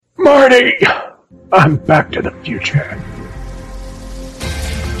Marty! I'm back to the future.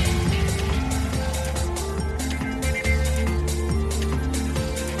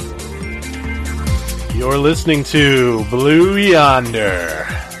 You're listening to Blue Yonder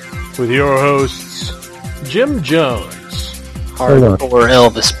with your hosts Jim Jones, Hardcore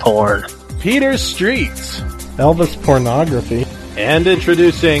Elvis porn, Peter Street, Elvis pornography, and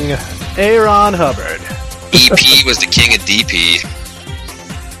introducing Aaron Hubbard. EP was the king of DP.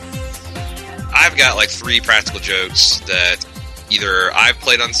 I've got like 3 practical jokes that either I've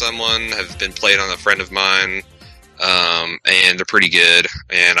played on someone, have been played on a friend of mine, and they're pretty good.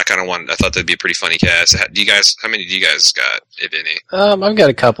 And I thought that'd be a pretty funny cast. How many do you guys got, if any? I've got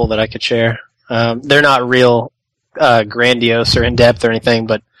a couple that I could share. They're not real grandiose or in depth or anything,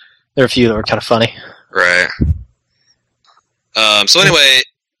 but there are a few that were kind of funny. Right. So anyway,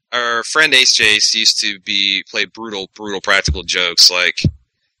 our friend Ace Chase used to play brutal practical jokes, like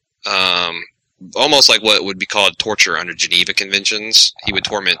almost like what would be called torture under Geneva Conventions. He would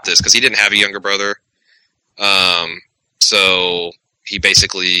torment this because he didn't have a younger brother. So he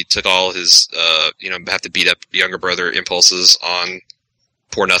basically took all his, have to beat up younger brother impulses on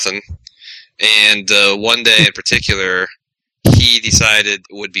poor nothing. And one day in particular, he decided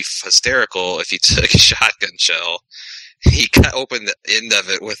it would be hysterical if he took a shotgun shell. He cut open the end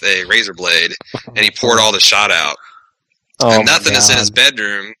of it with a razor blade, and he poured all the shot out. And nothing is in his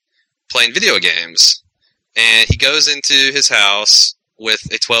bedroom playing video games. And he goes into his house with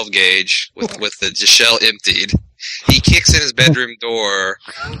a 12 gauge with the shell emptied. He kicks in his bedroom door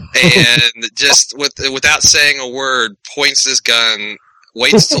and just without saying a word points his gun,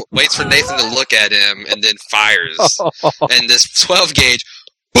 waits for Nathan to look at him, and then fires. And this 12 gauge,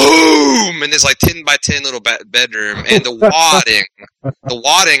 boom, in this like 10 by 10 little bedroom, and the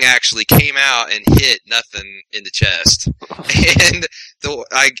wadding actually came out and hit nothing in the chest. And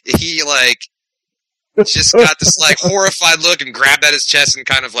he just got this like horrified look and grabbed at his chest and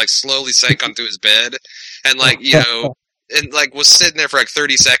kind of like slowly sank onto his bed and was sitting there for like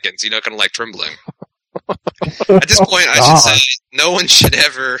 30 seconds, kind of like trembling. At this point, I should say nobody should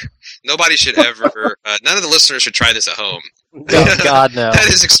ever, none of the listeners should try this at home. Oh, God, no. That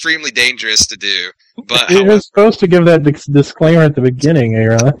is extremely dangerous to do. But you're supposed to give that disclaimer at the beginning,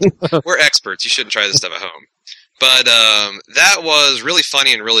 Aaron. We're experts. You shouldn't try this stuff at home. But that was really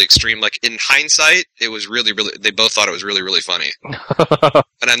funny and really extreme. Like, in hindsight, it was really, really... They both thought it was really, really funny.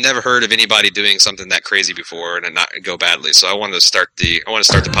 And I've never heard of anybody doing something that crazy before and it not go badly. So I wanted to start the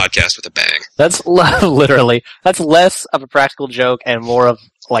podcast with a bang. That's literally... That's less of a practical joke and more of,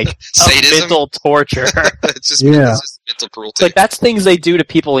 like, sadism? mental torture. It's just mental cruelty. Like, that's things they do to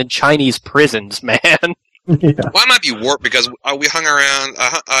people in Chinese prisons, man. Yeah. Well, I might be warped because we hung around.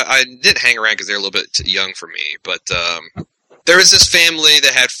 I didn't hang around because they were a little bit too young for me. But there was this family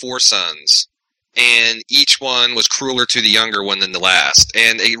that had 4 sons, and each one was crueler to the younger one than the last.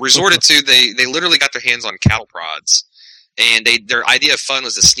 And they resorted to they literally got their hands on cattle prods, and their idea of fun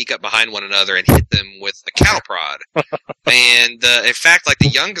was to sneak up behind one another and hit them with a cattle prod. And in fact, like the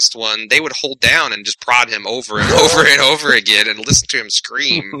youngest one, they would hold down and just prod him over and over and over again, and listen to him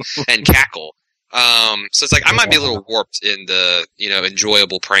scream and cackle. So it's like I might be a little warped in the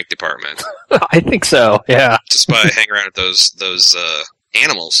enjoyable prank department. I think so. Yeah. Just by hanging around with those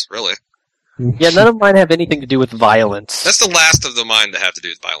animals, really. Yeah, none of mine have anything to do with violence. That's the last of the mine that have to do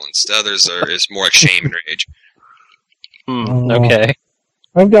with violence. The others is more like shame and rage. Okay.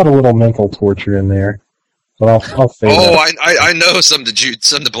 I've got a little mental torture in there, but I'll say that. I know some of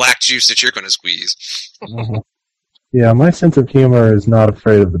the black juice that you're going to squeeze. Mm-hmm. Yeah, my sense of humor is not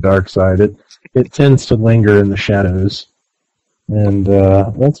afraid of the dark side. It tends to linger in the shadows, and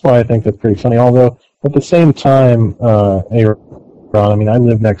that's why I think that's pretty funny. Although, at the same time, Aaron, I mean, I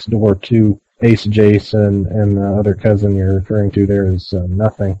live next door to Ace Jason, and the other cousin you're referring to there is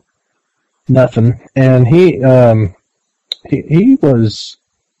Nothing, and he was,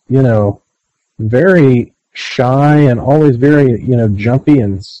 very shy and always very, jumpy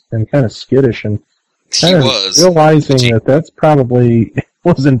and kind of skittish, and he was realizing that's probably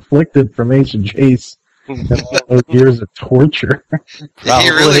was inflicted from Ace and Jace and all those years of torture. He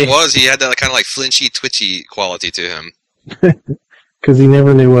really was. He had that kind of like flinchy, twitchy quality to him. Because he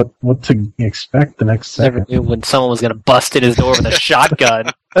never knew what to expect the next second. Never knew when someone was going to bust in his door with a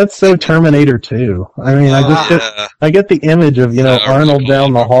shotgun. That's so Terminator 2. I mean, I get the image of Arnold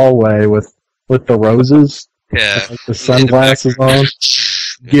down the hallway with the roses, like the sunglasses on.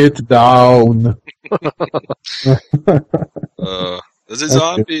 Get down. This is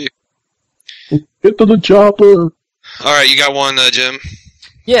zombie. Get to the chopper. All right, you got one, Jim?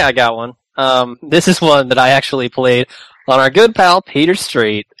 Yeah, I got one. This is one that I actually played on our good pal Peter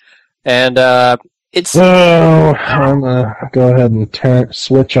Street. And it's So I'm gonna go ahead and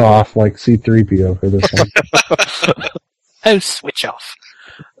switch off like C-3PO for this one. oh, switch off.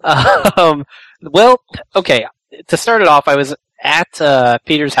 Well, okay. To start it off, I was at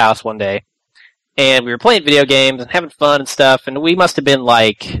Peter's house one day, and we were playing video games and having fun and stuff. And we must have been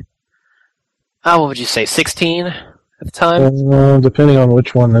like, what would you say, 16 at the time? Depending on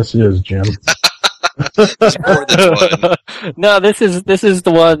which one this is, Jim. Or this one. No, this is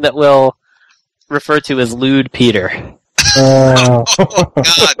the one that we'll refer to as Lewd Peter. Oh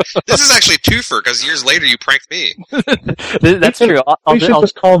God! This is actually a twofer because years later you pranked me. That's true. We should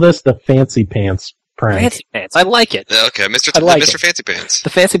just call this the Fancy Pants prank. Fancy Pants. I like it. Okay, Mr. Fancy Pants. The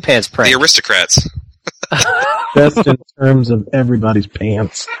Fancy Pants prank. The aristocrats. Best in terms of everybody's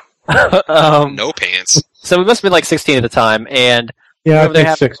pants. No pants. So we must have been like 16 at the time, and Yeah, over there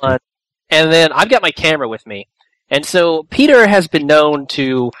I think having 60. fun. And then I've got my camera with me. And so Peter has been known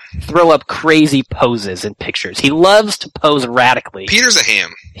to throw up crazy poses in pictures. He loves to pose radically. Peter's a ham.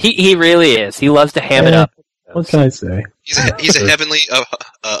 He really is. He loves to ham it up. What can I say? He's a heavenly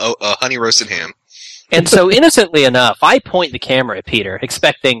honey roasted ham. And so innocently enough, I point the camera at Peter,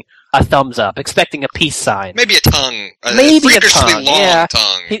 expecting a thumbs up, expecting a peace sign. Maybe a tongue. Maybe a freakishly tongue, long yeah.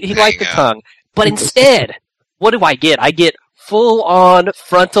 tongue. He liked the hanging out. tongue. But instead, what do I get? I get full-on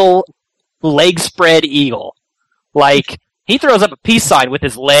frontal leg spread eagle. Like, he throws up a peace sign with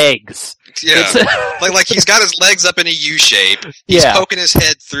his legs. Yeah. It's- like he's got his legs up in a U shape. He's Yeah. poking his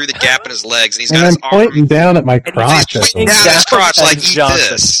head through the gap in his legs, and he's got And his I'm pointing arm. down at my he's crotch. He's pointing Pointing down his down crotch at like, his eat Johnson.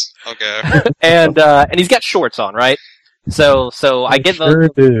 this. Okay. and he's got shorts on, right? So I get sure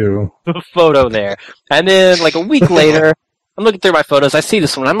do. the photo there. And then, like, a week later, I'm looking through my photos, I see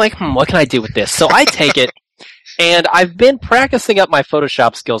this one, I'm like, what can I do with this? So I take it, and I've been practicing up my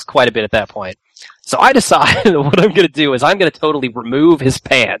Photoshop skills quite a bit at that point. So I decide that what I'm going to do is I'm going to totally remove his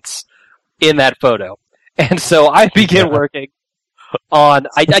pants in that photo. And so I begin working on...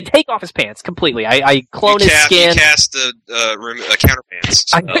 I take off his pants completely. I clone his skin. You cast the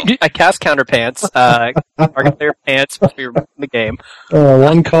counterpants. I cast counterpants. Target their pants must be removed from the game.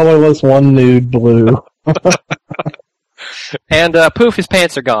 One colorless, one nude blue. And poof, his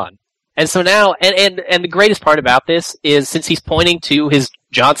pants are gone. And so now, and the greatest part about this is since he's pointing to his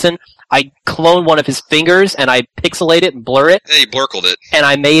Johnson, I clone one of his fingers and I pixelate it and blur it, Yeah, you blurkled it. and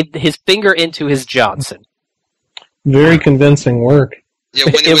I made his finger into his Johnson. Very convincing work. Yeah,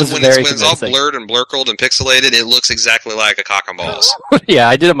 when, It was when very it's all convincing. blurred and blurkled and pixelated, it looks exactly like a cock and balls. Yeah,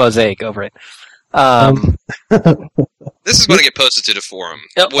 I did a mosaic over it. This is going to get posted to the forum.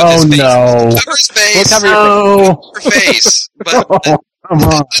 Oh, With his face. no. Cover his face. Cover your No. Your face. But Oh, come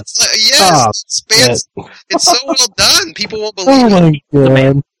on. yes, it's so well done. People won't Oh believe it.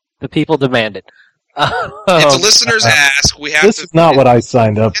 my god. The people demand it. If the listeners ask, we have This to. is not what I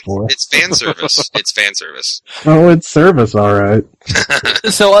signed up for. It's fan service. It's fan service. Oh, it's service, alright.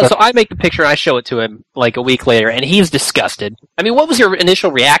 So I make the picture and I show it to him like a week later, and he's disgusted. I mean, what was your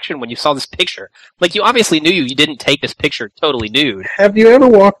initial reaction when you saw this picture? Like, you obviously knew you didn't take this picture totally nude. Have you ever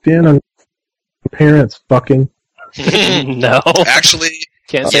walked in on parents fucking? No. Actually,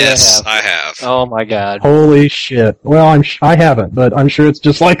 Can't say yes, I have. I have. Oh my god. Holy shit. Well, I haven't, but I'm sure it's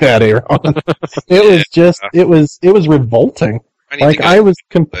just like that, Aaron. It was revolting. I need Like, to go. I was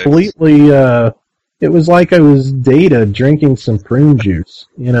completely, it was like I was Data drinking some prune juice.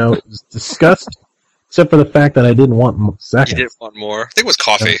 You know, it was disgusting. Except for the fact that I didn't want You seconds. did want more. I think it was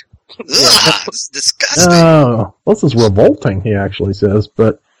coffee. Ugh, it's disgusting. Oh, this is revolting, he actually says,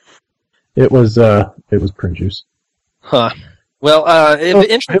 but it was prune juice. Huh. Well,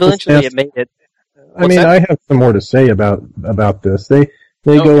 eventually it made it. I mean, that? I have some more to say about this. They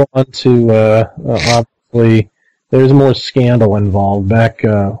go on to obviously there's more scandal involved. Back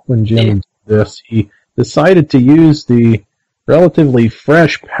when Jim did this, he decided to use the relatively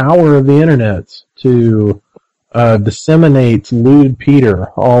fresh power of the internet to disseminate Lewd Peter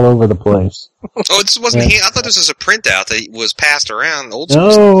all over the place. Oh, this wasn't. I thought this was a printout that was passed around. Old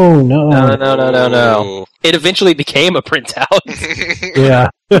school. No. No. It eventually became a printout. Yeah.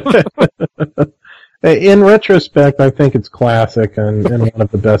 In retrospect, I think it's classic and one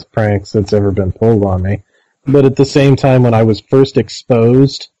of the best pranks that's ever been pulled on me. But at the same time, when I was first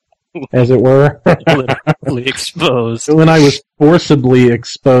exposed, as it were, Literally exposed. when I was forcibly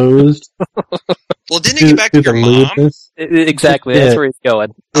exposed Well, didn't it get back to the your mom? lewdness, Exactly, that's where he's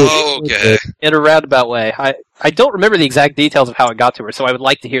going. Oh, okay. In a roundabout way. I don't remember the exact details of how it got to her, so I would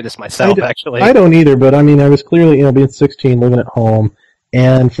like to hear this myself, actually. I don't either, but I mean, I was clearly, being 16, living at home,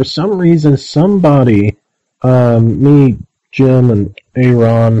 and for some reason, somebody, me, Jim, and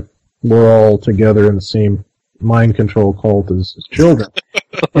Aaron were all together in the same mind control cult as children.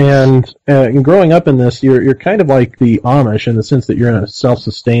 And growing up in this, you're kind of like the Amish in the sense that you're in a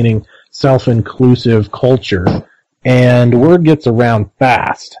self-sustaining, self-inclusive culture, and word gets around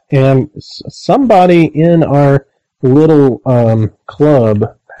fast. And somebody in our little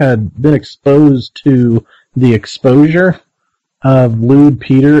club had been exposed to the exposure of Lewd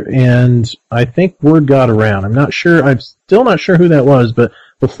Peter, and I think word got around. I'm still not sure who that was, but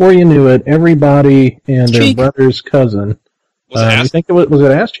before you knew it, everybody and their Cheek. brother's cousin. Was it You Ass? think it was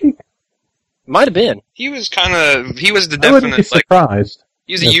it Ass Cheek? Might have been. He was the I wouldn't be definite, like, surprised.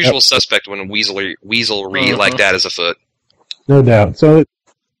 he was the usual suspect when weaselry like that is afoot. No doubt. So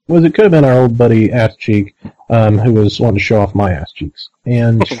it could have been our old buddy Ass Cheek, who was wanting to show off my ass cheeks,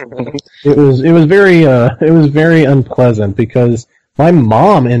 and it was very unpleasant because my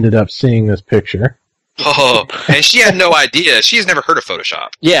mom ended up seeing this picture. Oh, and she had no idea. She's never heard of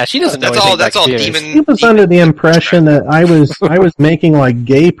Photoshop. Yeah, she doesn't know That's anything all. That's about all. computers. Demon. She was under the impression that I was making like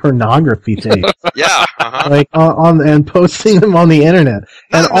gay pornography tapes, Yeah. Uh-huh. like and posting them on the internet,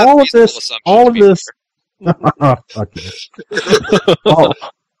 and Not all of reasonable this, assumption, all to of be this. Oh, fuck you.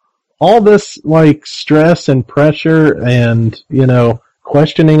 all this like stress and pressure and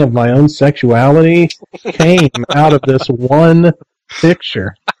questioning of my own sexuality came out of this one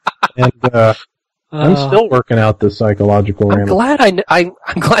picture, and I'm still working out the psychological. I'm glad I'm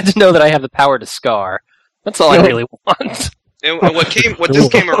glad to know that I have the power to scar. That's all I really want. And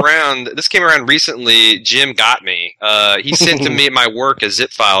this came around recently. Jim got me. He sent to me at my work a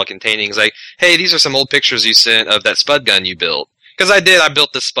zip file containing. He's like, "Hey, these are some old pictures you sent of that spud gun you built." Because I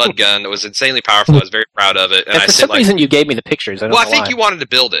built this spud gun. It was insanely powerful. I was very proud of it. And I for said, some reason, you gave me the pictures. I don't know think why. you wanted to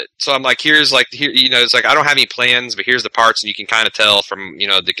build it. So I'm like, it's like I don't have any plans, but here's the parts, and you can kind of tell from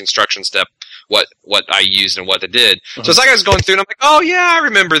the construction step what I used and what I did. So it's like I was going through, and I'm like, oh yeah, I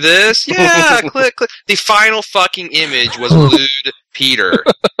remember this. Yeah, click. The final fucking image was Lewd Peter,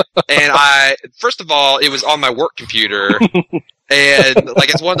 and first of all, it was on my work computer. And, like,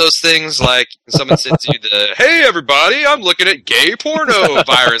 it's one of those things, like, someone sends you hey, everybody, I'm looking at gay porno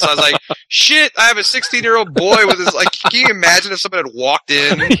virus. I was like, shit, I have a 16-year-old boy with this, like, can you imagine if someone had walked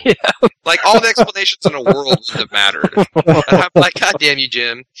in? Yeah. Like, all the explanations in the world wouldn't have mattered. And I'm like, God damn you,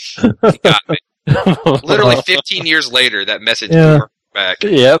 Jim. You got me. Literally 15 years later, that message came back.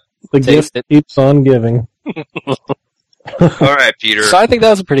 Yep. The Taste gift keeps on giving. All right, Peter. So I think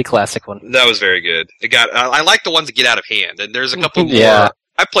that was a pretty classic one. That was very good. I like the ones that get out of hand, and there's a couple more. Yeah.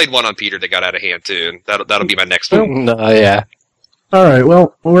 I played one on Peter that got out of hand too, and that'll be my next one. No, yeah. All right,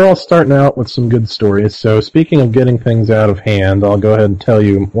 well, we're all starting out with some good stories. So speaking of getting things out of hand, I'll go ahead and tell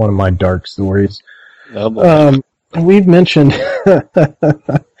you one of my dark stories. Oh, boy. We've mentioned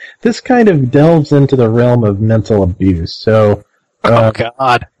this kind of delves into the realm of mental abuse. So Oh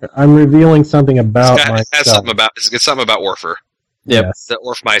God! I'm revealing something about It's myself. something about Orfer. Yep. Yes. The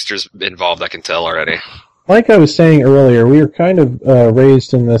Orfmeister's involved, I can tell already. Like I was saying earlier, we were kind of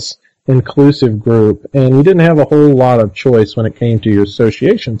raised in this inclusive group, and we didn't have a whole lot of choice when it came to your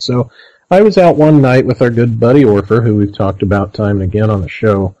association. So I was out one night with our good buddy Orfer, who we've talked about time and again on the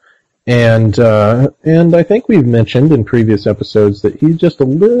show, and I think we've mentioned in previous episodes that he's just a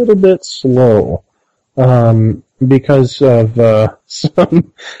little bit slow. Because of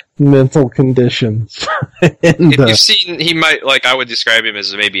some mental conditions. And, If you've seen, he might, I would describe him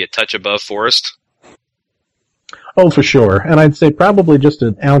as maybe a touch above Forrest. oh, for sure. And I'd say probably just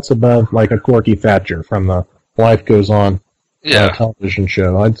an ounce above, like a Corky Thatcher from the Life Goes On television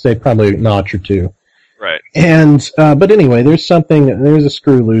show. I'd say probably a notch or two. Right. And, but anyway, there's a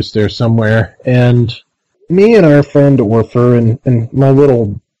screw loose there somewhere. And me and our friend Orfer and my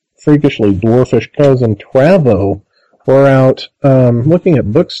little freakishly dwarfish cousin Travo were out looking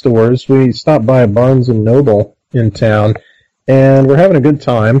at bookstores. We stopped by a Barnes & Noble in town, and we're having a good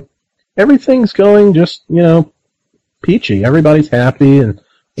time. Everything's going just, peachy. Everybody's happy, and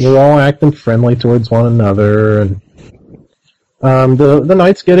we're all acting friendly towards one another. And the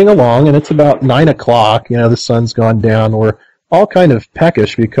night's getting along, and it's about 9 o'clock. The sun's gone down. We're all kind of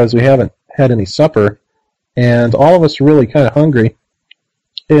peckish because we haven't had any supper, and all of us are really kind of hungry.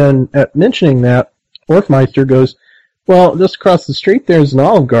 And at mentioning that, Orfmeister goes, well, just across the street there's an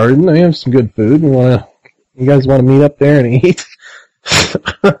Olive Garden. They have some good food. You guys want to meet up there and eat?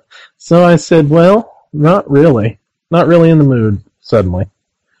 So I said, well, not really. Not really in the mood, suddenly.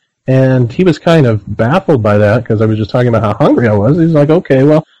 And he was kind of baffled by that because I was just talking about how hungry I was. He was like, okay,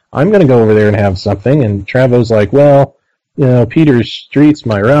 well, I'm going to go over there and have something. And Travo's like, well, Peter's Street's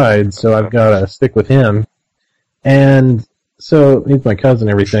my ride, so I've got to stick with him. And so he's my cousin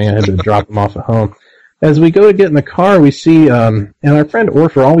and everything. I had to drop him off at home. As we go to get in the car, we see, and our friend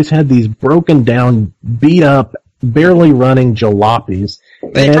Orfer always had these broken down, beat up, barely running jalopies.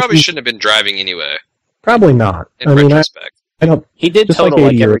 They And probably shouldn't have been driving anyway. Probably not. In I mean, retrospect, I don't. He did Just total like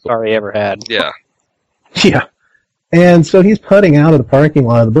like 80 every years car he ever had. yeah. Yeah. And so he's putting out of the parking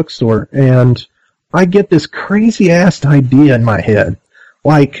lot of the bookstore, and I get this crazy-ass idea in my head.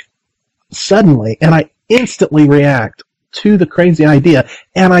 Like, suddenly, and I instantly react to the crazy idea,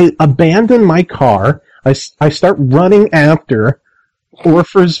 and I abandon my car. I start running after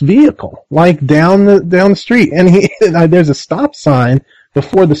Orfer's vehicle, like down the street, and there's a stop sign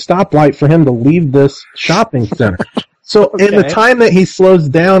before the stoplight for him to leave this shopping center. So in the time that he slows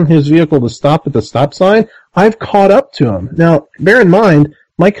down his vehicle to stop at the stop sign, I've caught up to him. Now, bear in mind,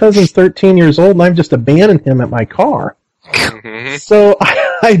 my cousin's 13 years old, and I've just abandoned him at my car. Mhm. So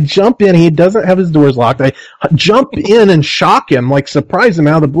I jump in. He doesn't have his doors locked. I jump in and shock him, like surprise him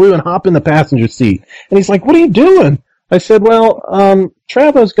out of the blue, and hop in the passenger seat. And he's like, "What are you doing?" I said, "Well,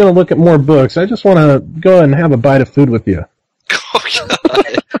 Travo's going to look at more books. I just want to go and have a bite of food with you." Oh,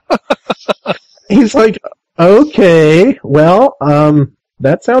 God. He's like, "Okay, well,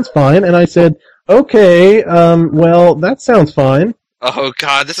 that sounds fine." And I said, "Okay, well, that sounds fine." Oh,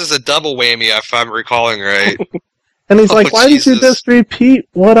 God, this is a double whammy if I'm recalling right. And he's like, Oh, "Why did you Jesus. just repeat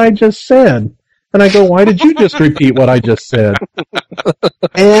what I just said?" And I go, "Why did you just repeat what I just said?"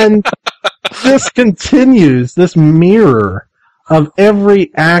 And this continues, this mirror of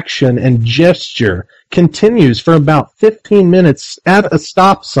every action and gesture continues for about 15 minutes at a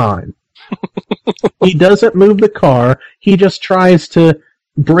stop sign. He doesn't move the car. He just tries to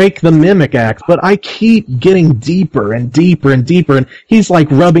break the mimic act, but I keep getting deeper and deeper and deeper, and he's like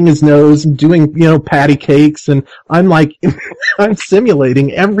rubbing his nose and doing, patty cakes, and I'm like, I'm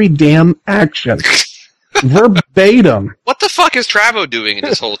simulating every damn action. Verbatim. What the fuck is Travo doing in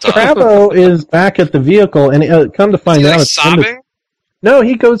this whole time? Travo is back at the vehicle, and come to Is find he, out, like, it's kind of- sobbing? no,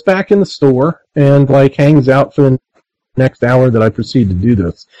 he goes back in the store and like hangs out for the next hour that I proceed to do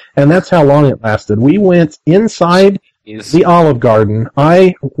this, and that's how long it lasted. We went inside the Olive Garden.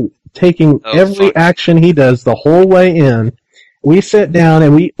 I taking every fuck. action he does the whole way in. We sit down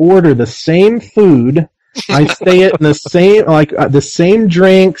and we order the same food. I say it in the same, the same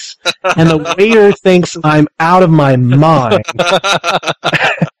drinks, and the waiter thinks I'm out of my mind.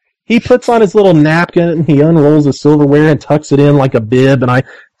 He puts on his little napkin, he unrolls the silverware and tucks it in like a bib, and I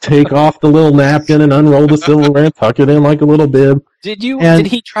take off the little napkin and unroll the silverware and tuck it in like a little bib. Did And-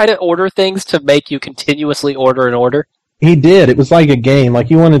 he try to order things to make you continuously order and order? He did. It was like a game. Like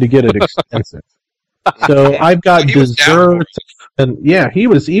he wanted to get it expensive. So I've got He was down for it. desserts, and yeah, he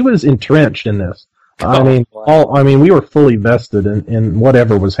was entrenched in this. I Oh, mean, wow. we were fully vested in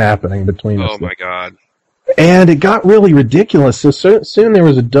whatever was happening between us. Oh, my God. And it got really ridiculous. So soon there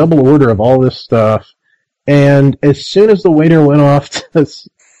was a double order of all this stuff, and as soon as the waiter went off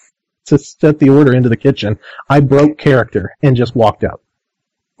to set the order into the kitchen, I broke character and just walked out.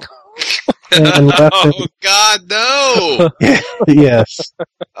 And left him. Oh, God, no! Yes.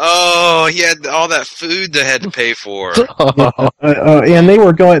 Oh, he had all that food they had to pay for. And they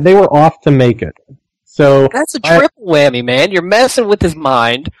were off to make it. So That's a triple whammy, man. You're messing with his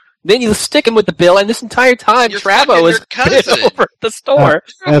mind, then you stick him with the bill, and this entire time You're Travo fucking is your cousin. over at the store,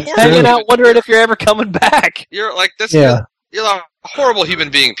 that's hanging true. out, wondering if you're ever coming back. You're like this. Yeah. You're a horrible human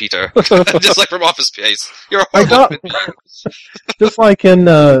being, Peter. Just like from Office Space. You're a I horrible got- human being. just like in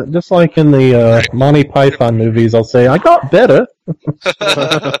the Monty Python movies, I'll say I got better.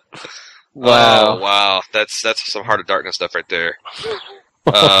 Oh, wow. That's some Heart of Darkness stuff right there.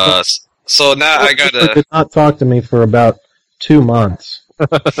 So now I He gotta. did not talk to me for about 2 months.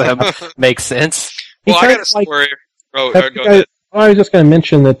 That makes sense. He Well, I kinda got a story. Go I ahead. was just going to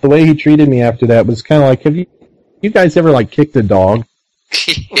mention that the way he treated me after that was kind of like, have you guys ever like kicked a dog?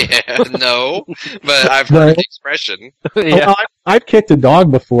 Yeah, no, but I've heard the expression. Yeah. Oh, I've kicked a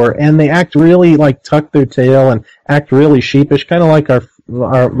dog before, and they act really like tuck their tail and act really sheepish, kind of like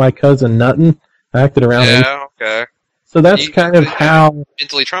my cousin Nutton acted around him. Yeah, okay. So that's You- kind of how,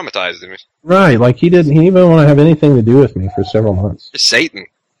 Mentally traumatized him. right, like he didn't even want to have anything to do with me for several months. It's Satan.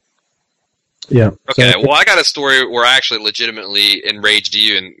 Yeah. Okay, So- well, I got a story where I actually legitimately enraged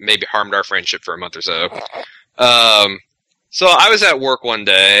you and maybe harmed our friendship for a month or so. So I was at work one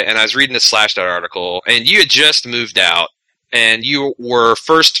day, and I was reading this Slashdot article, and you had just moved out, and you were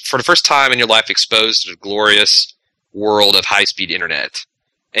for the first time in your life exposed to the glorious world of high-speed internet.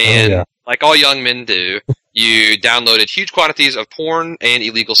 And yeah. like all young men do, you downloaded huge quantities of porn and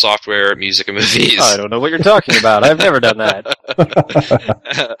illegal software, music, and movies. I don't know what you're talking about. I've never done that. I'm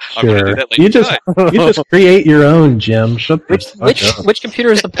gonna do Sure. that later You just tonight. you just create your own, Jim. Shut the fuck up. Which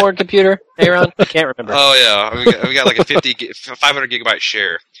computer is the porn computer, Aaron? I can't remember. Oh yeah, we got like a 500 gigabyte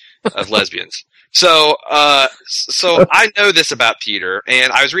share of lesbians. So I know this about Peter,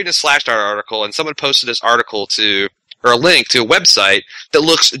 and I was reading a Slashdot article, and someone posted this article or a link to a website that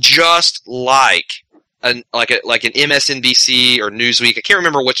looks just like an MSNBC or Newsweek. I can't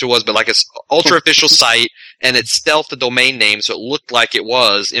remember which it was, but like it's ultra official site, and it stealthed the domain name, so it looked like it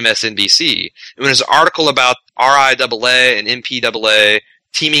was MSNBC. And there's an article about RIAA and MPAA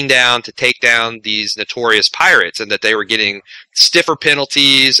teaming down to take down these notorious pirates, and that they were getting stiffer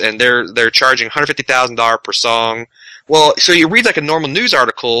penalties, and they're charging $150,000 per song. Well, so you read like a normal news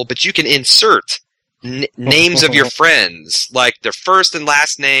article, but you can insert names of your friends, like their first and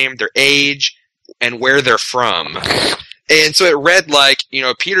last name, their age, and where they're from. And so it read like,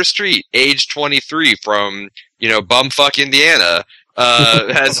 Peter Street, age 23, from, bumfuck Indiana.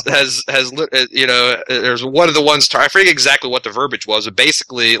 There's one of the ones, I forget exactly what the verbiage was, but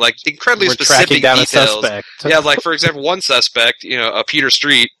basically, like, incredibly We're specific tracking down details. a suspect. Yeah, like, for example, one suspect, a Peter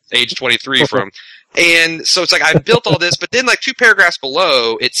Street, age 23 from, and so it's like, I built all this, but then, like, 2 paragraphs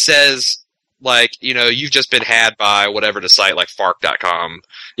below, it says, like, you've just been had by whatever the site, like Fark.com,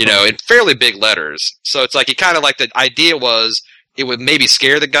 in fairly big letters. So it's like, it kind of like, the idea was, it would maybe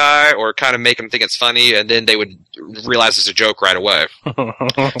scare the guy or kind of make him think it's funny, and then they would realize it's a joke right away.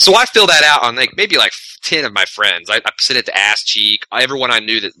 So I fill that out on maybe 10 of my friends. I sent it to Ass Cheek, everyone I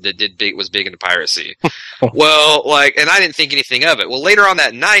knew that was big into piracy. Well, and I didn't think anything of it. Well, later on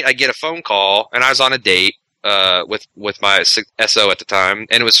that night, I get a phone call, and I was on a date with my SO at the time,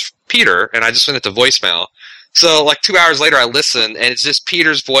 and it was Peter, and I just sent it to voicemail. So 2 hours later, I listen, and it's just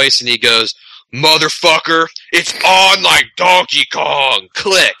Peter's voice, and he goes, "Motherfucker, it's on like Donkey Kong."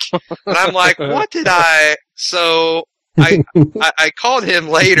 Click. And I'm like, what did I... So I called him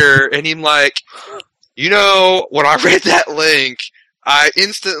later, and he's like, when I read that link, I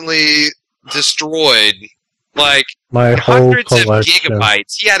instantly destroyed my hundreds whole of collection.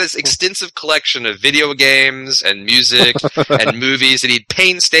 gigabytes. He had his extensive collection of video games and music and movies that he'd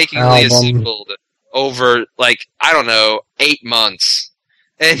painstakingly assembled over, 8 months.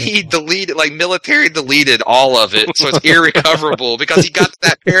 And he military deleted all of it, so it's irrecoverable, because he got to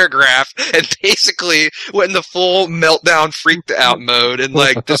that paragraph and basically went into full meltdown, freaked out mode, and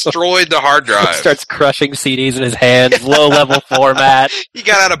destroyed the hard drive. Starts crushing CDs in his hands, low-level format. He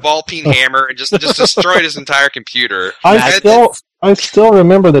got out a ball-peen hammer and just destroyed his entire computer. I still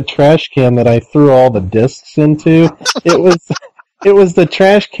remember the trash can that I threw all the discs into. It was the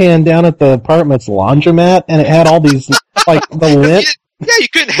trash can down at the apartment's laundromat, and it had all these the lint. Yeah, you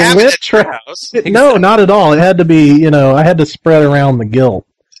couldn't have it at your house. No, not at all. It had to be, I had to spread around the guilt.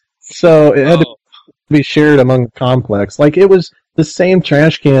 So it had to be shared among the complex. It was the same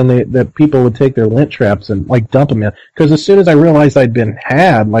trash can that people would take their lint traps and, dump them in. Because as soon as I realized I'd been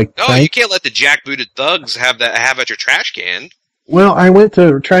had, No, you can't let the jackbooted thugs have at your trash can. Well, I went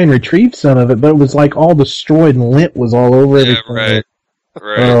to try and retrieve some of it, but it was all destroyed and lint was all over everything. Right.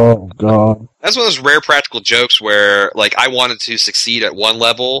 Oh, God. That's one of those rare practical jokes where, I wanted to succeed at one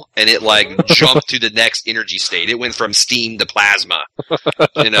level, and it, jumped to the next energy state. It went from steam to plasma,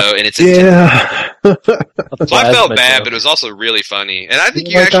 and it's... Yeah. So I felt bad, but it was also really funny. And I think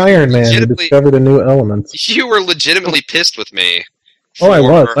you actually Iron Man, you discovered a new element. You were legitimately pissed with me. Oh, I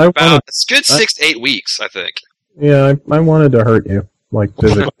was. It's good 6 to 8 weeks, I think. Yeah, I wanted to hurt you,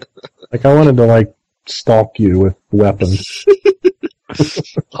 physically. I wanted to, stalk you with weapons.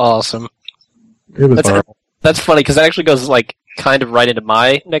 Awesome. It was horrible. That's funny, because it actually goes, kind of right into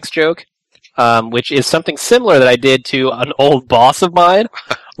my next joke, which is something similar that I did to an old boss of mine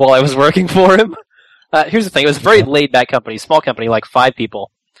while I was working for him. Here's the thing. It was a very laid-back company, small company, 5 people.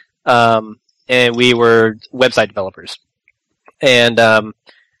 And we were website developers. And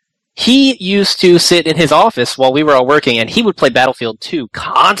he used to sit in his office while we were all working, and he would play Battlefield 2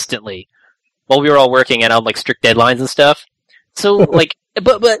 constantly while we were all working and on, strict deadlines and stuff. So, but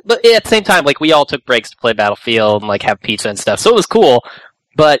at the same time, we all took breaks to play Battlefield and, have pizza and stuff. So it was cool,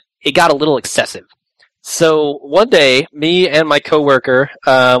 but it got a little excessive. So one day, me and my coworker,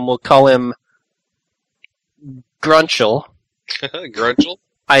 we'll call him Grunchel. Grunchel?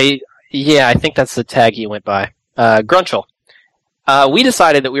 I think that's the tag he went by. Grunchel. We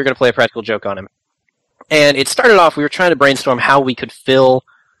decided that we were going to play a practical joke on him. And it started off, we were trying to brainstorm how we could fill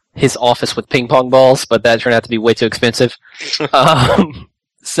his office with ping pong balls, but that turned out to be way too expensive.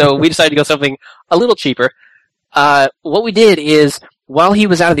 So we decided to go something a little cheaper. What we did is, while he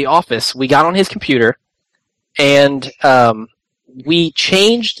was out of the office, we got on his computer, and we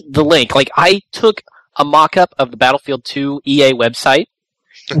changed the link. I took a mock-up of the Battlefield 2 EA website,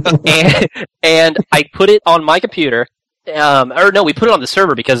 and I put it on my computer. We put it on the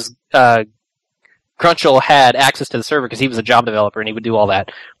server because Crunchel had access to the server because he was a job developer and he would do all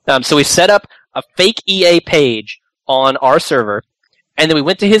that. So we set up a fake EA page on our server, and then we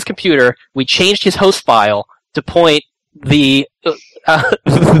went to his computer, we changed his host file to point the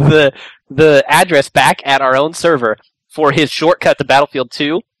address back at our own server for his shortcut to Battlefield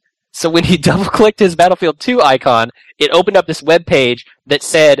 2. So when he double-clicked his Battlefield 2 icon, it opened up this web page that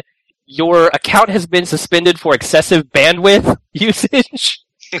said, "Your account has been suspended for excessive bandwidth usage."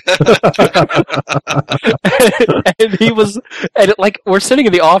 And he was, we're sitting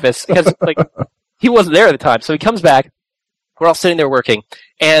in the office because he wasn't there at the time. So he comes back. We're all sitting there working,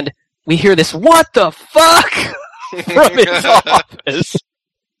 and we hear this "What the fuck" from his office.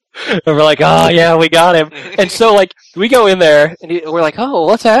 And we're like, "Oh yeah, we got him." And so we go in there, and we're like, "Oh,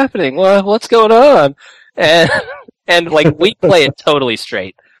 what's happening? What's going on?" And we play it totally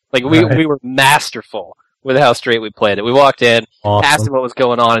straight. We were masterful with how straight we played it. We walked in, Awesome. asked him what was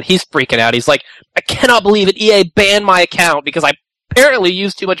going on, and he's freaking out. He's like, "I cannot believe it. EA banned my account because I apparently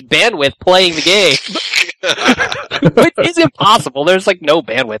used too much bandwidth playing the game." Which is impossible. There's no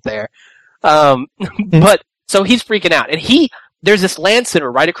bandwidth there. But so he's freaking out, and there's this LAN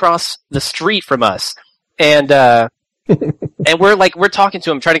center right across the street from us, and we're talking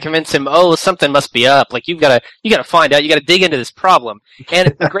to him, trying to convince him, "Oh, something must be up. You gotta find out. You gotta dig into this problem."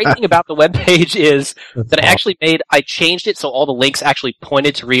 And the great thing about the webpage is that I changed it so all the links actually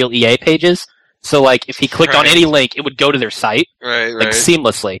pointed to real EA pages. So if he clicked on any link, it would go to their site, Right.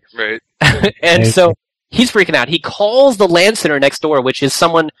 seamlessly. Right. And so he's freaking out. He calls the LAN center next door, which is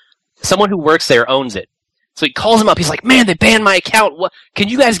someone who works there owns it. So he calls him up. He's like, "Man, they banned my account. What? Can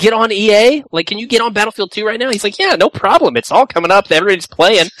you guys get on EA? Can you get on Battlefield 2 right now?" He's like, "Yeah, no problem. It's all coming up. Everybody's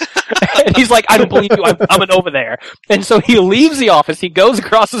playing." And he's like, "I don't believe you. I'm coming over there." And so he leaves the office. He goes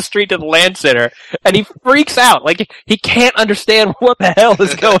across the street to the LAN center, and he freaks out. He can't understand what the hell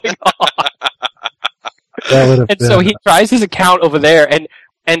is going on. And so he tries his account over there, and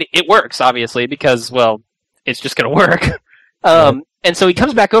it works, obviously, because, it's just going to work. And so he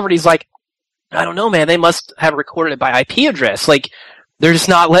comes back over, and he's like, "I don't know, man. They must have recorded it by IP address. They're just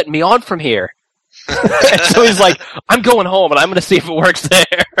not letting me on from here." And so he's like, "I'm going home, and I'm going to see if it works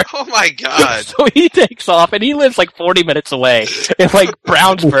there." Oh my god. So he takes off, and he lives 40 minutes away in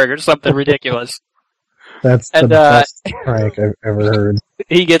Brownsburg or something ridiculous. That's the best prank I've ever heard.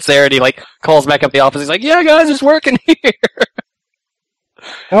 He gets there, and he calls back up the office. He's like, "Yeah, guys, it's working here."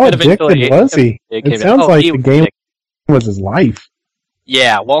 How And eventually addicted was he? it came It in. sounds Oh, like he the was game addicted. was his life.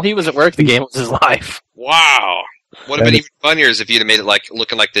 Yeah, while he was at work, the game was his life. Wow. Would have That been is- even funnier if you'd have made it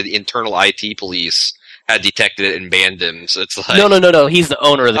looking like the internal IT police had detected it and banned him. So it's like, No. He's the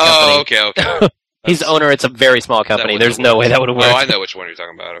owner of the company. oh, okay. He's the owner. It's a very small company. That There's would've no way that would have Oh, I worked. know which one you're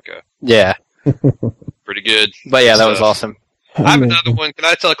talking about. Okay, Yeah, pretty good. but yeah, that was So- awesome. I have another one. Can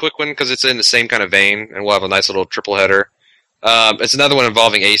I tell a quick one because it's in the same kind of vein, and we'll have a nice little triple header. It's another one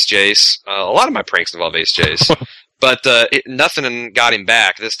involving Ace Jace. A lot of my pranks involve Ace Jace, but nothing got him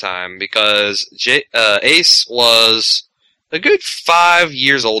back this time because Ace was a good 5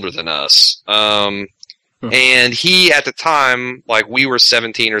 years older than us. And he, at the time, we were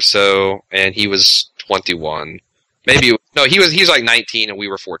 17 or so, and he was 21. Maybe no, he was 19 and we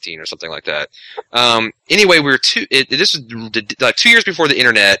were 14 or something like that. Anyway, we were this was 2 years before the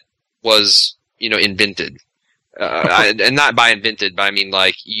internet was invented, and not by invented, but I mean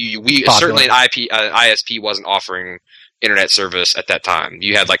we Popular. certainly an ISP wasn't offering internet service at that time.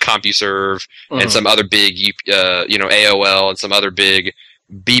 You had CompuServe and some other big AOL and some other big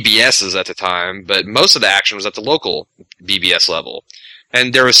BBSs at the time, but most of the action was at the local BBS level,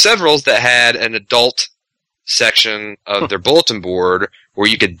 and there were several that had an adult section of their bulletin board where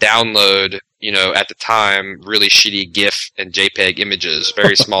you could download, at the time, really shitty GIF and JPEG images,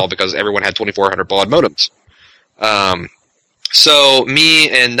 very small because everyone had 2400 baud modems. So me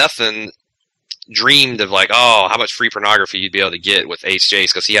and Nothing dreamed of how much free pornography you'd be able to get with Ace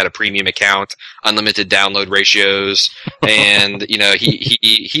Jace because he had a premium account, unlimited download ratios, and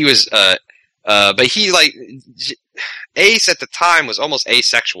he was but Ace at the time was almost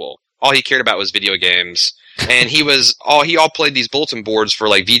asexual. All he cared about was video games, and he all played these bulletin boards for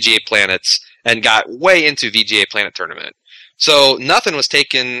VGA Planets and got way into VGA Planet Tournament. So Nothing was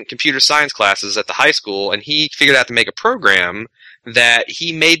taking computer science classes at the high school, and he figured out to make a program that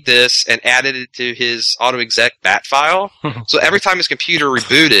he made this and added it to his AutoExec bat file. So every time his computer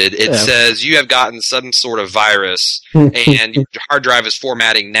rebooted, it says, "You have gotten some sort of virus, and your hard drive is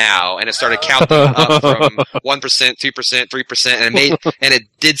formatting now." And it started counting up from 1%, 2%, 3%, and it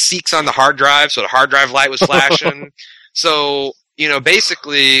did seeks on the hard drive, so the hard drive light was flashing. So,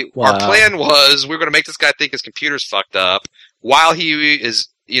 basically, our plan was we were going to make this guy think his computer's fucked up. While he is,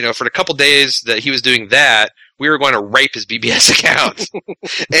 for the couple days that he was doing that, we were going to rape his BBS account.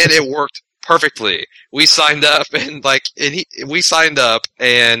 And it worked perfectly. We signed up we signed up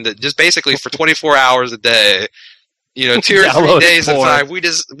and just basically for 24 hours a day, 2 or 3 Download days at a porn. time, we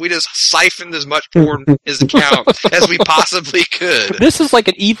just siphoned as much porn his account as we possibly could. This is like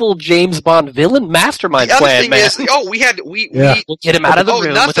an evil James Bond villain mastermind The other plan, thing man. is, We'll get him out of the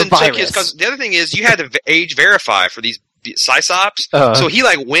room with a virus. because the other thing is you had to age verify for these SysOps. Uh-huh. So he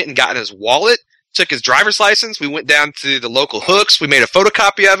went and got in his wallet, took his driver's license. We went down to the local hooks. We made a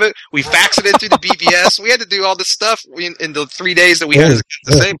photocopy of it. We faxed it in through the BBS. We had to do all this stuff in the 3 days that we had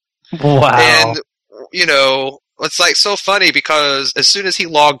the same. Wow. And it's so funny because as soon as he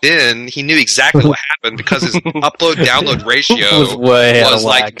logged in, he knew exactly what happened because his upload-download ratio was way out of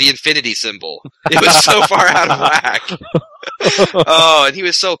like whack. the infinity symbol. It was so far out of whack. Oh, and he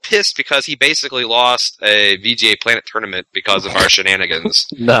was so pissed because he basically lost a VGA Planet tournament because of our shenanigans.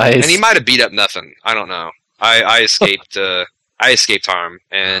 Nice. And he might have beat up nothing. I don't know. I escaped. I escaped harm,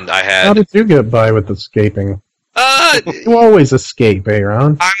 and I How had. did you get by with escaping? You always escape,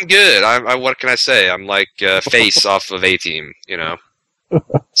 Aaron. I'm good. What can I say? I'm like Face off of A-Team,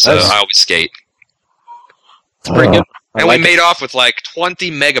 So I always skate. It's pretty good. And we made off with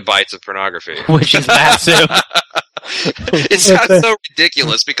 20 megabytes of pornography. Which is massive. It sounds so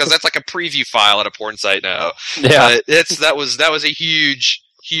ridiculous because that's like a preview file at a porn site now. Yeah. That was a huge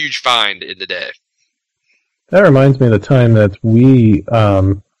find in the day. That reminds me of the time that we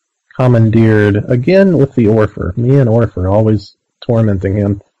commandeered, again with the Orpher, me and Orpher, always tormenting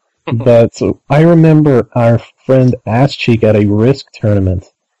him. But so I remember our friend Ass Cheek at a Risk tournament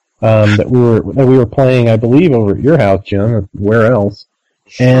that we were playing, I believe, over at your house, Jim, or where else.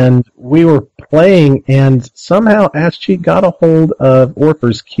 And we were playing, and somehow Ass Cheek got a hold of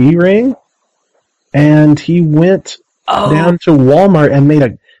Orpher's key ring, and he went down to Walmart and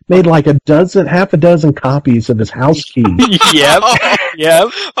made like half a dozen copies of his house key. Yep.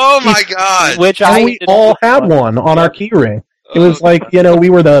 Oh my god! Which And we all had one on our key ring. It was like, we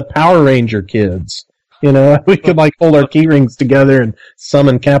were the Power Ranger kids. We could hold our key rings together and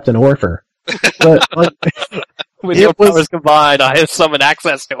summon Captain Orpher. But With it your was- powers combined, I have summoned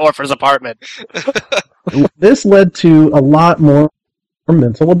access to Orpher's apartment. this led to a lot more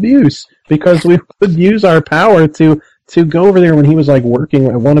mental abuse because we would use our power to go over there when he was working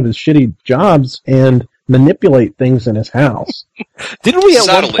at one of his shitty jobs and manipulate things in his house. Didn't we at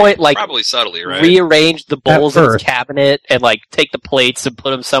Subtly, one point probably subtly, right? rearrange the bowls in his first. cabinet and take the plates and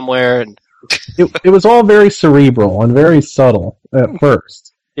put them somewhere? And It was all very cerebral and very subtle at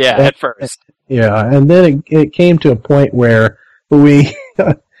first. yeah, Yeah. at first. Yeah, and then it came to a point where we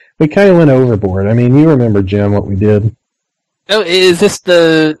we kind of went overboard. I mean, you remember, Jim, what we did? Oh, is this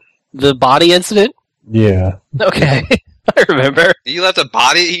the body incident? Yeah. Okay, I remember. He left a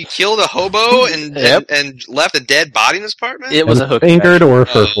body. He killed a hobo and Yep. and left a dead body in his apartment. It was a And hook. fingered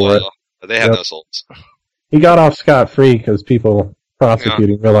Orpher for it. well, they have Yep. no souls. He got off scot-free because people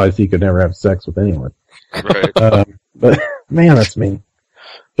prosecuting realized he could never have sex with anyone. Right. But, man, that's mean.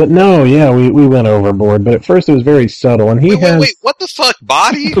 But no, yeah, we went overboard. But at first it was very subtle. And he Wait, what the fuck?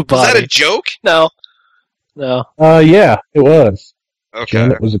 Body? Was that Body. a joke? No. Yeah, it was. Okay.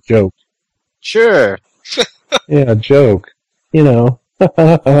 Jim, it was a joke. Sure. Yeah, a joke.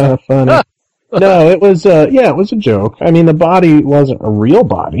 Funny. No, it was, it was a joke. I mean, the body wasn't a real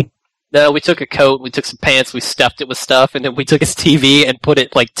body. No, we took a coat, we took some pants, we stuffed it with stuff, and then we took his TV and put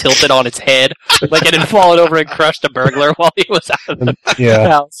it tilted on its head, it had fallen over and crushed a burglar while he was out of the Yeah,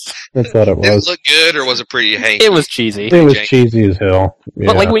 house. that's what it Did it was. look good, or was it pretty hanky? It was cheesy. It was janky. cheesy as hell.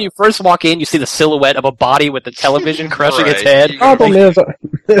 Yeah. But when you first walk in, you see the silhouette of a body with the television crushing its Right. head. You- Problem is,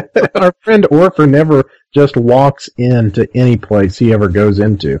 our friend Orpher never just walks into any place he ever goes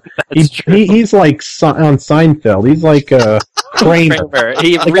into. That's true. He's like on Seinfeld. He's like Kramer. Kramer.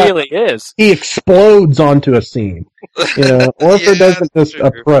 He really is. He explodes onto a scene. Orpher Yeah, doesn't that's just true.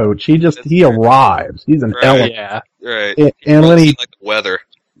 approach. He That's true. arrives. He's an Right. element. Yeah. Right. And when he, like the weather.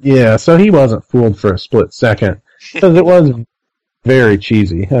 so he wasn't fooled for a split second because it was very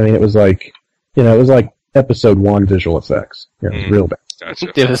cheesy. I mean, it was like episode 1 visual effects. It was real bad.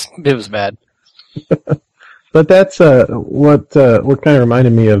 Gotcha. It was bad. But that's what kind of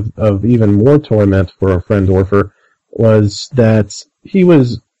reminded me of even more torment for our friend Orpher was that he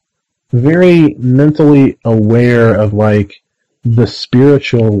was very mentally aware of the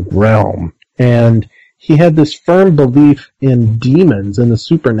spiritual realm, and he had this firm belief in demons and the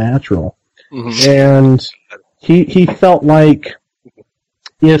supernatural, Mhm. and he felt like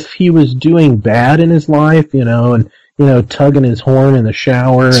if he was doing bad in his life, and tugging his horn in the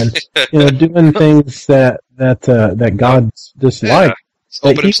shower and doing things that God disliked. Just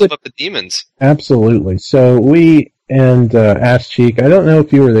open he himself would- up to demons. Absolutely. So we and Ass Cheek. I don't know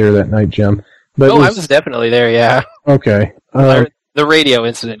if you were there that night, Jim. But I was definitely there, yeah. Okay. The radio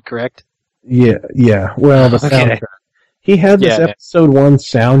incident, correct? Yeah. Well, the soundtrack. He had this episode 1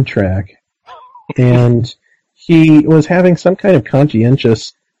 soundtrack, and he was having some kind of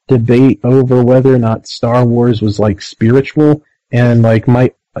conscientious debate over whether or not Star Wars was like spiritual and like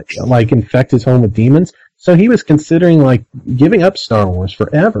might like infect his home with demons. So he was considering like giving up Star Wars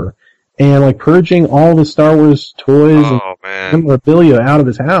forever and like purging all the Star Wars toys and memorabilia out of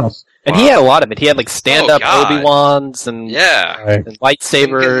his house. And he had a lot of it. He had like stand-up Obi-Wans and and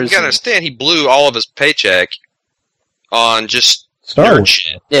lightsabers. You gotta understand, he blew all of his paycheck on just Star Wars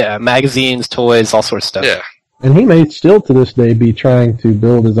shit. Yeah, magazines, toys, all sorts of stuff. Yeah. And he may still to this day be trying to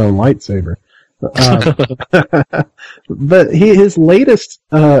build his own lightsaber. But his latest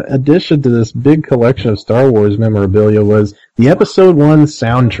addition to this big collection of Star Wars memorabilia was the Episode 1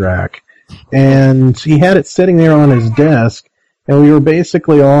 soundtrack. And he had it sitting there on his desk, and we were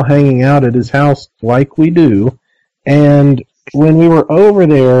basically all hanging out at his house like we do. And when we were over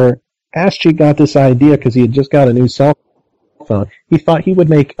there, Ash-Cheek got this idea because he had just got a new cell phone. He thought he would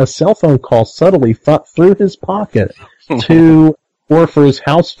make a cell phone call subtly through his pocket to Orpher's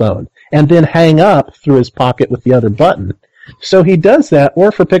house phone, and then hang up through his pocket with the other button. So he does that.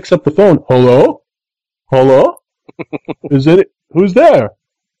 Orpher picks up the phone. Hello? Is it? Who's there?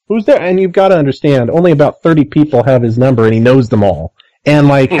 Who's there? And you've got to understand, only about 30 people have his number, and he knows them all. And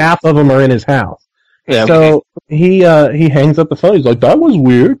like half of them are in his house. Yeah, so he hangs up the phone. He's like, that was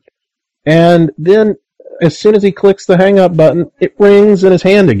weird. And then as soon as he clicks the hang up button, it rings in his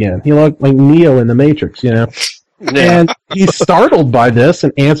hand again. He looked like Neo in the Matrix, you know. Yeah. And he's startled by this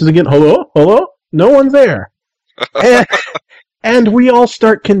and answers again, hello? No one's there. And we all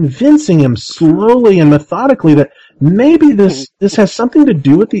start convincing him slowly and methodically that maybe this has something to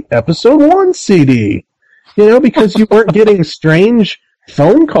do with the Episode 1 CD. You know, because you weren't getting strange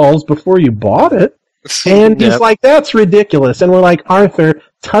phone calls before you bought it. And he's like, that's ridiculous. And we're like, Arthur,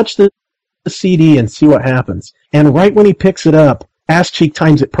 touch the CD and see what happens. And right when he picks it up, Ass-Cheek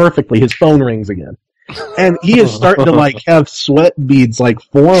times it perfectly. His phone rings again. And he is starting to like have sweat beads like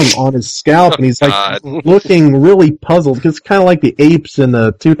form on his scalp, and he's like looking really puzzled because it's kind of like the apes in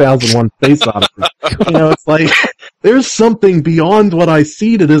the 2001 Space Odyssey. You know, it's like there's something beyond what I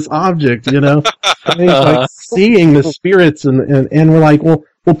see to this object. You know, and he's like seeing the spirits, and we're like, well,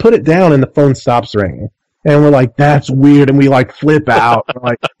 we'll put it down, and the phone stops ringing, and we're like, that's weird, and we like flip out. We're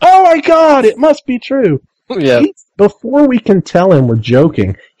like, oh my god, it must be true. Yeah. Before we can tell him we're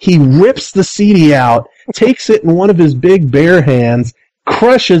joking, he rips the CD out, takes it in one of his big bare hands,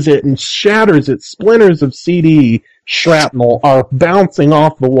 crushes it and shatters it. Splinters of CD shrapnel are bouncing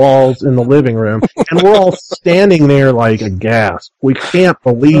off the walls in the living room, and we're all standing there like aghast. We can't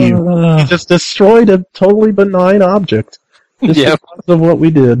believe he just destroyed a totally benign object just because of what we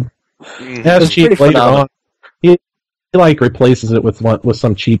did. As cheap later on, he like replaces it with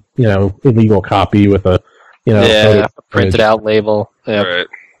some cheap, you know, illegal copy with a printed out label. Yeah. Right.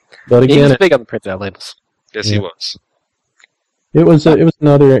 But again, he was big on the printed out labels. Yes, he was. It was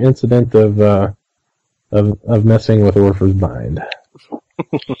another incident of messing with Orpher's mind.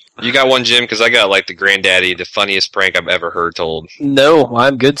 You got one, Jim? Because I got like the funniest prank I've ever heard told. No,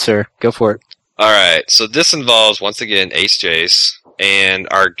 I'm good, sir. Go for it. All right. So this involves once again Ace Jace and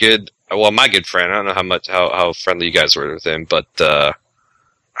my good friend. I don't know how friendly you guys were with him, but we'll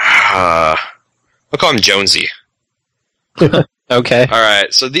call him Jonesy. Okay. All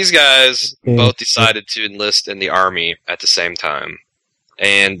right. So these guys both decided to enlist in the army at the same time,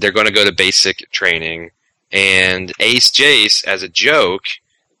 and they're going to go to basic training. And Ace Jace, as a joke,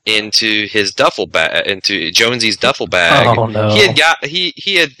 into Jonesy's duffel bag. Oh no!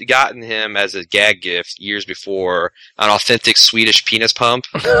 He had gotten him as a gag gift years before an authentic Swedish penis pump,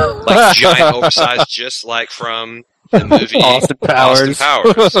 like giant, oversized, just like from the movie Austin Powers,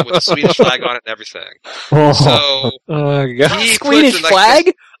 with a Swedish flag on it and everything. So, Swedish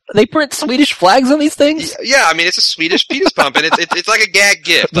flag? They print Swedish flags on these things? Yeah, I mean, it's a Swedish penis pump, and it's like a gag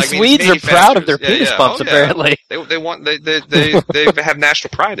gift. The Swedes are proud of their penis pumps, apparently. They have national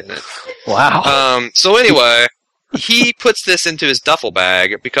pride in it. Wow. So anyway, he puts this into his duffel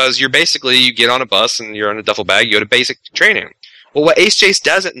bag because you get on a bus and you're on a duffel bag, you go to basic training. Well, what Ace Jace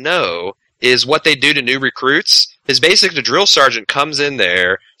doesn't know is what they do to new recruits is basically the drill sergeant comes in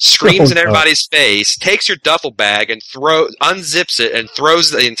there, screams in everybody's face, takes your duffel bag and unzips it and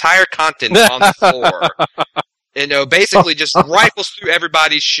throws the entire contents on the floor. Basically just rifles through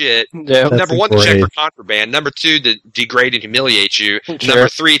everybody's shit. Yeah, number one, to check for contraband. Number two, to degrade and humiliate you. Sure. Number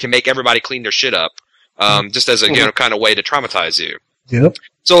three, to make everybody clean their shit up. Just as a kind of way to traumatize you. Yep.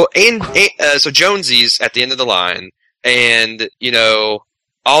 So Jonesy's at the end of the line. and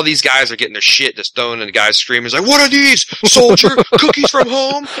all these guys are getting their shit just thrown, and the guy's screaming, he's like, "What are these, soldier? Cookies from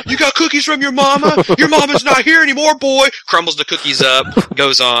home? You got cookies from your mama? Your mama's not here anymore, boy." Crumbles the cookies up,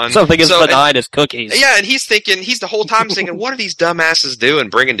 goes on. Something as benign as cookies. Yeah, and he's the whole time thinking, what are these dumbasses doing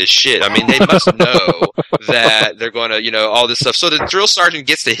bringing this shit? I mean, they must know that they're going to, all this stuff. So the drill sergeant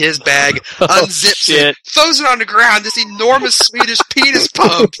gets to his bag, unzips it, throws it on the ground, this enormous Swedish penis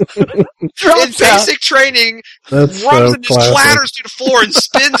pump. In basic training, runs and just clatters to the floor and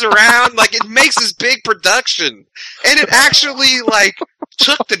spins around. Like, it makes this big production. And it actually,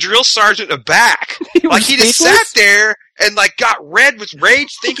 took the drill sergeant aback. He just sat there and, got red with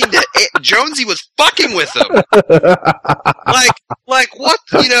rage thinking that Jonesy was fucking with him. What,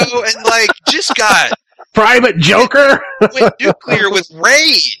 and, just got... Private Joker went nuclear with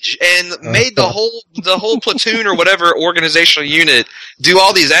rage and made the whole platoon or whatever organizational unit do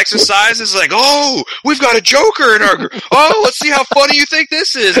all these exercises. Like, oh, we've got a Joker in our group. Oh, let's see how funny you think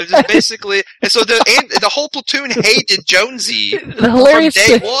this is. And just basically, and so the whole platoon hated Jonesy the hilarious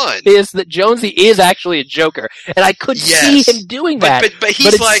from day one. Is that Jonesy is actually a Joker, and I could see him doing that. But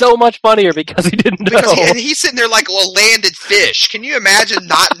he's it's so much funnier because he didn't know. And he's sitting there like a landed fish. Can you imagine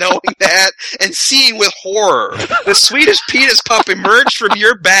not knowing that and seeing with horror the Swedish penis pump emerged from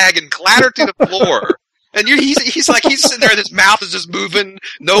your bag and clattered to the floor? And he's sitting there and his mouth is just moving,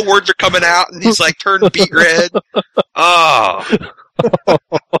 no words are coming out, and he's turned beet red. Oh.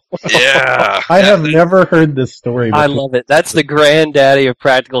 Yeah. I have never heard this story before. I love it. That's the granddaddy of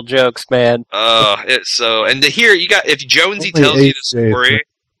practical jokes, man. It's so, and here you got, if Jonesy tells you the story,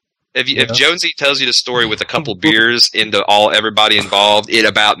 if Jonesy tells you the story with a couple beers into everybody involved, it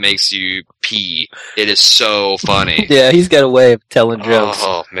about makes you pee. It is so funny. Yeah, he's got a way of telling jokes.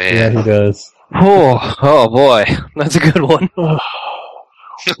 Oh man. Yeah, he does. Oh boy. That's a good one.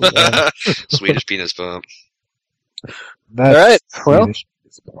 Swedish penis pump. All right. Well,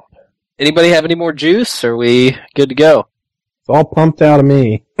 anybody have any more juice? Or are we good to go? It's all pumped out of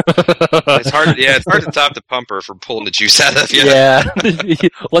me. It's hard to top the pumper for pulling the juice out of you. Yeah.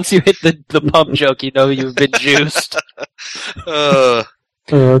 Once you hit the pump joke, you know you've been juiced.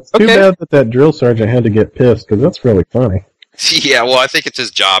 It's too bad that drill sergeant had to get pissed, because that's really funny. Yeah, well, I think it's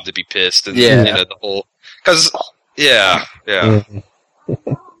his job to be pissed, and the whole, because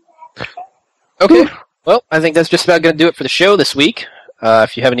Okay. Well, I think that's just about going to do it for the show this week.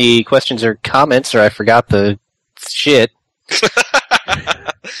 If you have any questions or comments, or I forgot the shit,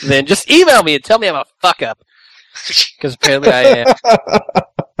 then just email me and tell me I'm a fuck up. Because apparently I am.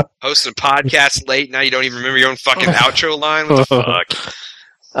 Hosting a podcast late, now you don't even remember your own fucking outro line? What the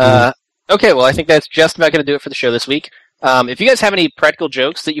fuck? Okay, well, I think that's just about going to do it for the show this week. If you guys have any practical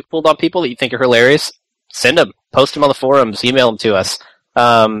jokes that you've pulled on people that you think are hilarious, send them. Post them on the forums. Email them to us.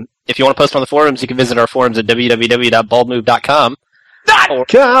 If you want to post on the forums, you can visit our forums at www.baldmove.com.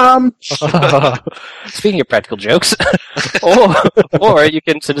 Speaking of practical jokes, or you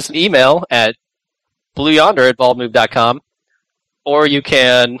can send us an email at blueyonder@baldmove.com, or you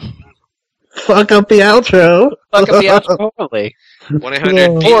can fuck up the outro. Totally.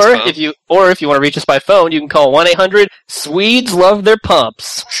 1-800 or if you want to reach us by phone, you can call 1-800-Swedes love their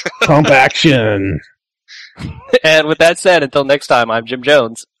pumps. Pump action. And with that said, until next time, I'm Jim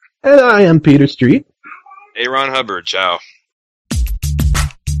Jones. And I am Peter Street. Aaron Hubbard, ciao.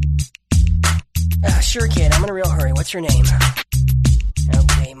 Sure, kid. I'm in a real hurry. What's your name?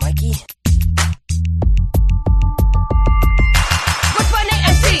 Okay, Mikey. What's my name?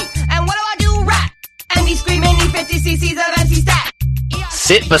 MC. And what do I do? Rap. And he's screaming, need 50 cc's of MC stat.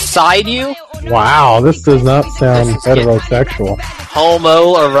 Sit beside you? Wow, this does not sound heterosexual.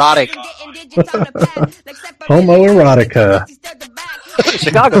 Homoerotic. Homoerotica.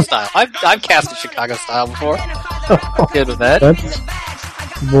 Chicago style. I've casted Chicago style before. Good with that.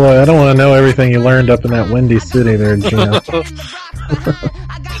 Boy, I don't want to know everything you learned up in that windy city there, Jim.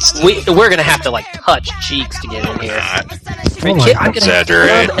 We're gonna have to touch cheeks to get in here. I'm gonna have to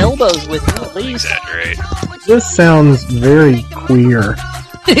rub elbows with you at least. Exaggerate. This sounds very queer.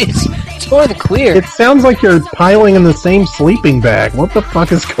 It's more than queer. It sounds like you're piling in the same sleeping bag. What the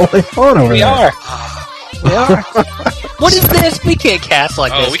fuck is going on over there? We are. What is this? We can't cast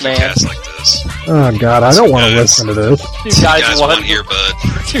like this, we can man. cast like this. Oh god, I don't want to listen to this. Two guys one earbud.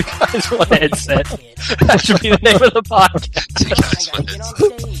 2 guys, 1 headset. That should be the name of the podcast. 2 guys, 1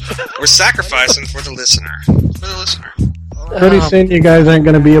 headset. We're sacrificing for the listener. Pretty soon you guys aren't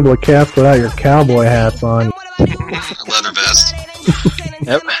going to be able to cast without your cowboy hats on. Leather vest.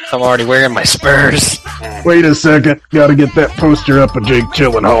 Yep, I'm already wearing my spurs. Wait a second. Gotta get that poster up of Jake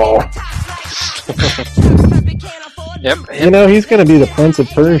Gyllenhaal. Yep. You know, he's going to be the Prince of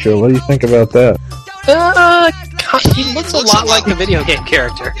Persia. What do you think about that? He looks a lot like a video game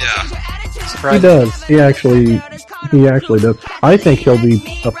character. Yeah. He Surprising. does. He actually does. I think he'll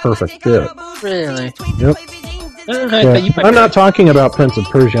be a perfect fit. Really? Yep. Alright, but you Yeah. I'm not talking about Prince of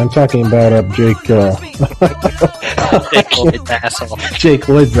Persia. I'm talking about Jake. Jake asshole. Jake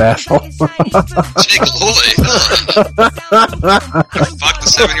Lloyd's asshole. Jake Lloyd. Fuck the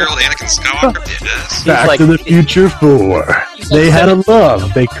 7-year-old Anakin Skywalker. Yes. Back like- to the Future 4. They had a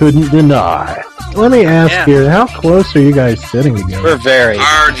love they couldn't deny. Let me ask Yeah. here, how close are you guys sitting We're together? very,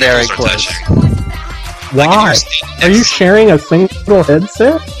 Our very nipples are close. touching. Why? Are you sharing a single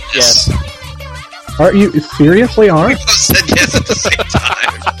headset? Yes. Are you seriously We aren't? both said yes at the same time.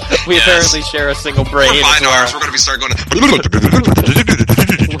 We Yes. apparently share a single brain. We're as well. binars. We're going to start going.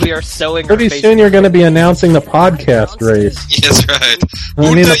 We are sewing our Pretty faces. soon you're going to be announcing the podcast race. Yes, right. I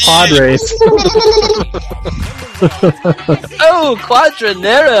mean the pod race. Oh,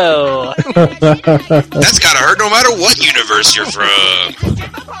 Quadranero! That's gotta hurt no matter what universe you're from.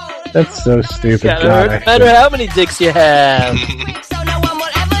 That's so stupid. Gotta God, hurt no matter how many dicks you have. So no one will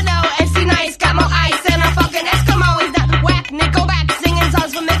ever know. MC Nice got more ice and a fucking Eskimo. Is that whack Nickelback singing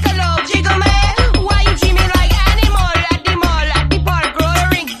songs for Michelob? Jiggle man, why you treat me like animal? At the mall, at the park, roller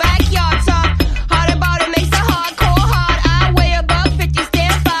rink, backyard talk. Hard about it makes the hardcore hard. I weigh a $150,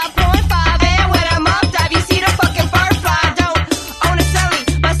 stand 5.5. And when I'm up dive, you see the fucking fur fly. Don't own a celly.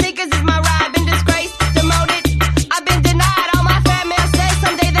 My sneakers is my ride. Been disgraced, demoted. I've been denied. All my fan mail says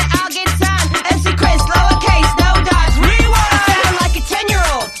someday that I'll get signed. MC Chris, lowercase, no dots. Rewind. I sound like a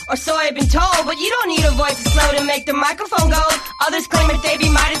 10-year-old, or so I've been told. But you don't need a voice that's slow to make the microphone go. Others claim that they be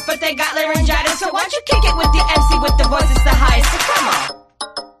Midas, but they got laryngitis. So why don't you kick it with the MC with